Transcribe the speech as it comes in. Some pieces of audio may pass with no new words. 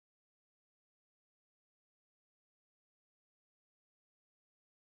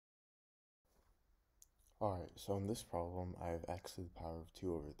Alright, so in this problem, I have x to the power of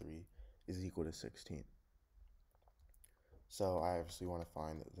 2 over 3 is equal to 16. So I obviously want to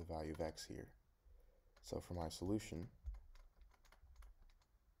find the value of x here. So for my solution,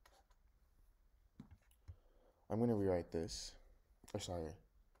 I'm going to rewrite this,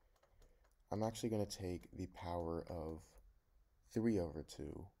 I'm actually going to take the power of 3 over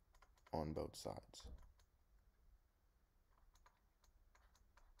 2 on both sides.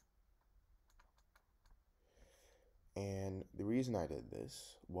 And the reason I did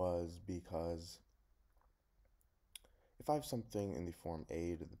this was because if I have something in the form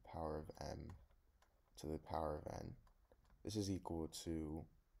a to the power of m to the power of n, this is equal to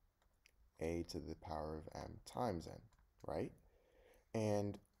a to the power of m times n, right?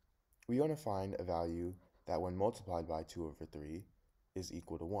 And we want to find a value that when multiplied by 2 over 3 is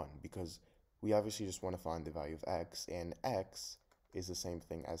equal to 1, because we obviously just want to find the value of x, and x is the same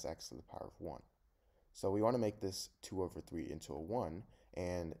thing as x to the power of 1. So we want to make this 2 over 3 into a 1,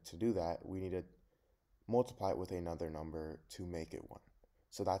 and to do that, we need to multiply it with another number to make it 1.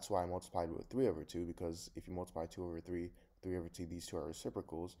 So that's why I multiplied with 3 over 2, because if you multiply 2 over 3, 3 over 2, these two are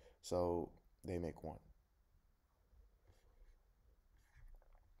reciprocals, so they make 1.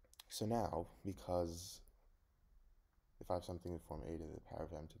 So now, because if I have something in the form a to the power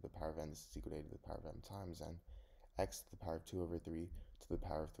of m to the power of n, this is equal to a to the power of m times n, x to the power of 2 over 3 to the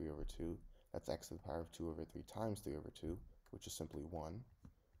power of 3 over 2, that's x to the power of 2 over 3 times 3 over 2, which is simply 1,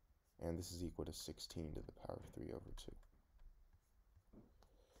 and this is equal to 16 to the power of 3 over 2.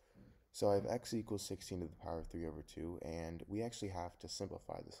 So I have x equals 16 to the power of 3 over 2, and we actually have to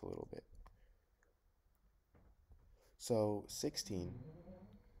simplify this a little bit. So 16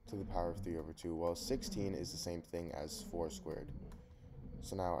 to the power of 3 over 2, well, 16 is the same thing as 4 squared.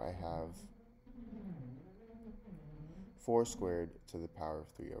 So now I have 4 squared to the power of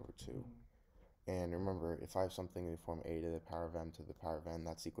 3 over 2. And remember, if I have something in the form a to the power of m to the power of n,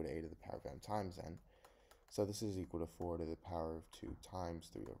 that's equal to a to the power of m times n. So this is equal to 4 to the power of 2 times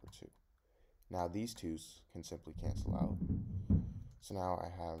 3 over 2. Now these 2's can simply cancel out. So now I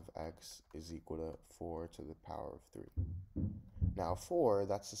have x is equal to 4 to the power of 3. Now 4,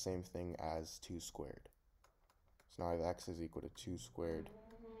 that's the same thing as 2 squared. So now I have x is equal to 2 squared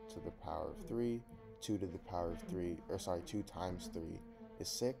to the power of 3. 2 to the power of 3, 2 times 3 is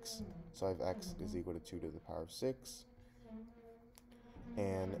 6. So I have x is equal to 2 to the power of 6.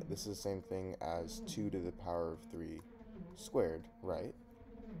 And this is the same thing as 2 to the power of 3 squared, right?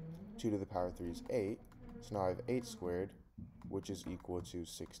 2 to the power of 3 is 8. So now I have 8 squared, which is equal to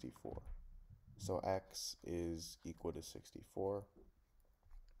 64. So x is equal to 64.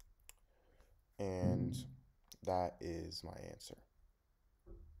 And that is my answer.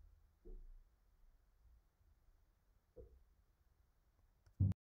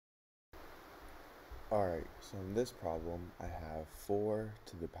 Alright, so in this problem, I have 4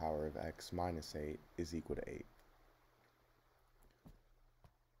 to the power of x minus 8 is equal to 8.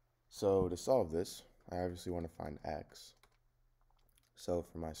 So to solve this, I obviously want to find x. So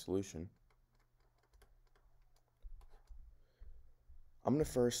for my solution, I'm going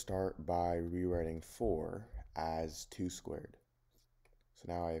to first start by rewriting 4 as 2 squared.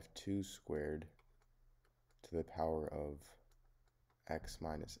 So now I have 2 squared to the power of x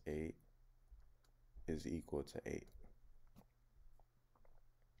minus 8 is equal to 8.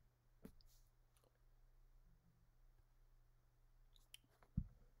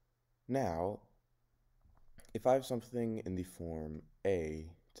 Now, if I have something in the form a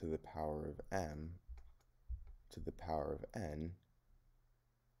to the power of m to the power of n,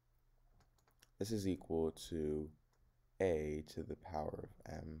 this is equal to a to the power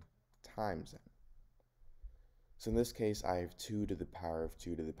of m times n. So in this case, I have 2 to the power of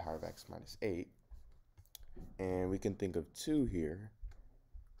 2 to the power of x minus 8. And we can think of 2 here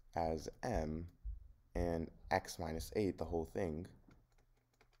as m and x minus 8, the whole thing,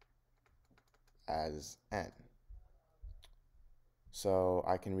 as n. So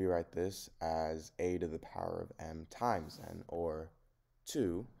I can rewrite this as a to the power of m times n, or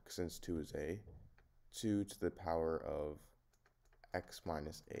 2, since 2 is a, 2 to the power of x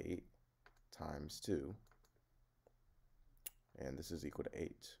minus 8 times 2, and this is equal to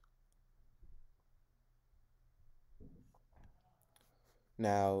 8.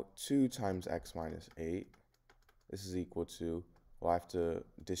 Now 2 times x minus 8, this is equal to, well, I have to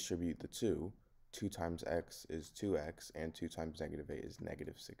distribute the 2. 2 times x is 2x, and 2 times negative 8 is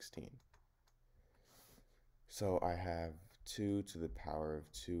negative 16. So I have 2 to the power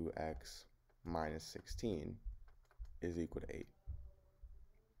of 2x minus 16 is equal to 8.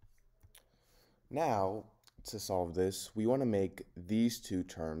 Now, to solve this, we want to make these two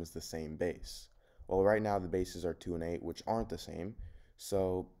terms the same base. Well, right now the bases are 2 and 8, which aren't the same.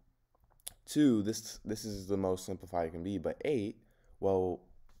 So 2, this is the most simplified it can be, but 8, well,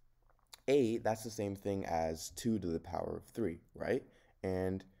 8, that's the same thing as 2 to the power of 3, right?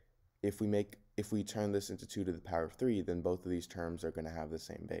 And if we turn this into 2 to the power of 3, then both of these terms are going to have the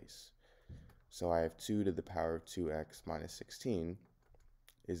same base. So I have 2 to the power of 2x minus 16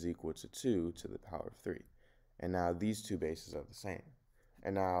 is equal to 2 to the power of 3. And now these two bases are the same.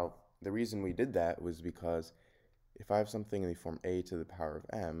 And now the reason we did that was because if I have something in the form a to the power of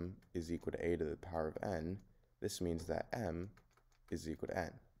m is equal to a to the power of n, this means that m is equal to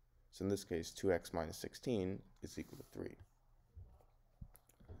n. So in this case, 2x minus 16 is equal to 3.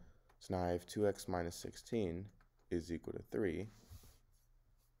 So now I have 2x minus 16 is equal to 3,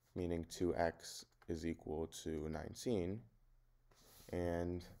 meaning 2x is equal to 19,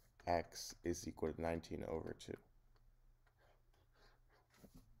 and x is equal to 19 over 2.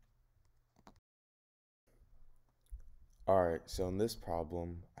 Alright, so in this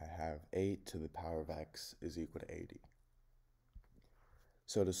problem, I have 8 to the power of x is equal to 80.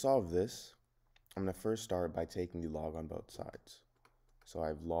 So to solve this, I'm going to first start by taking the log on both sides. So I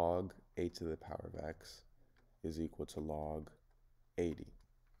have log 8 to the power of x is equal to log 80.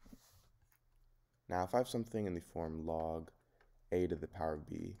 Now if I have something in the form log a to the power of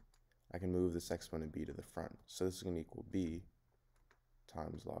b, I can move this exponent b to the front. So this is going to equal b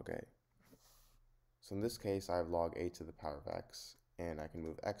times log a. So in this case, I have log a to the power of x, and I can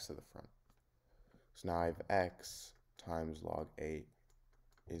move x to the front. So now I have x times log 8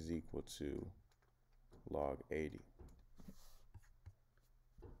 is equal to log 80.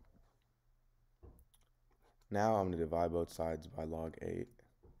 Now I'm going to divide both sides by log 8.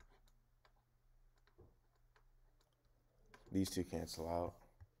 These two cancel out.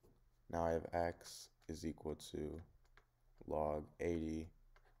 Now I have x is equal to log 80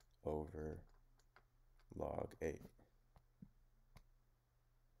 over log 8.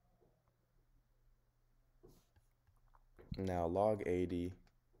 Now log 80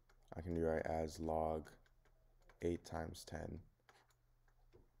 I can rewrite as log 8 times 10.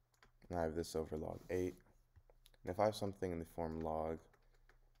 And I have this over log 8. And if I have something in the form log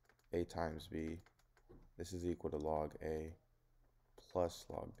a times b, this is equal to log a plus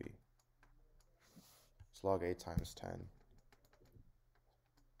log b. So log 8 times 10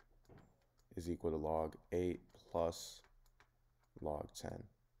 is equal to log 8 plus log 10.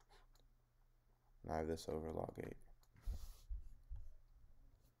 And I have this over log 8.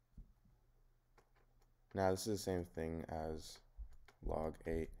 Now this is the same thing as log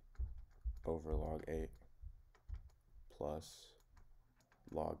 8 over log 8 plus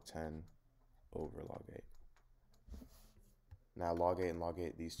log 10 over log 8. Now log 8 and log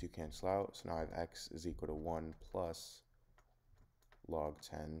 8, these two cancel out, so now I have x is equal to 1 plus log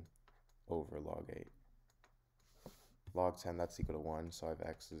 10 over log 8. Log 10, that's equal to 1, so I have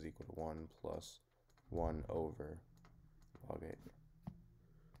x is equal to 1 plus 1 over log 8.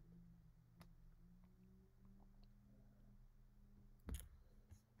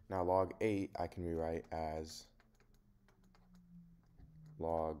 Now log 8 I can rewrite as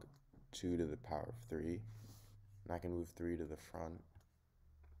log 2 to the power of 3. And I can move 3 to the front.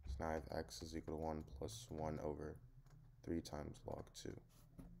 So now I have x is equal to 1 plus 1 over 3 times log 2.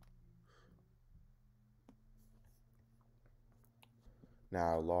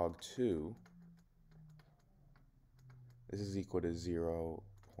 Now log 2, this is equal to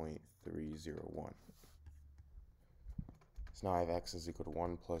 0.301. So now I have x is equal to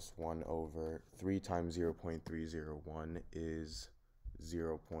 1 plus 1 over 3 times 0.301 is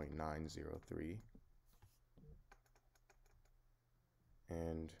 0.903.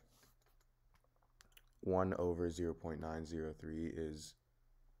 And 1 over 0.903 is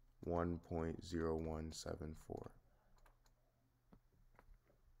 1.0174.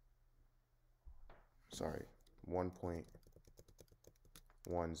 Sorry, 1.1074.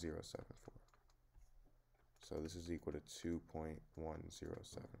 So this is equal to 2.1074.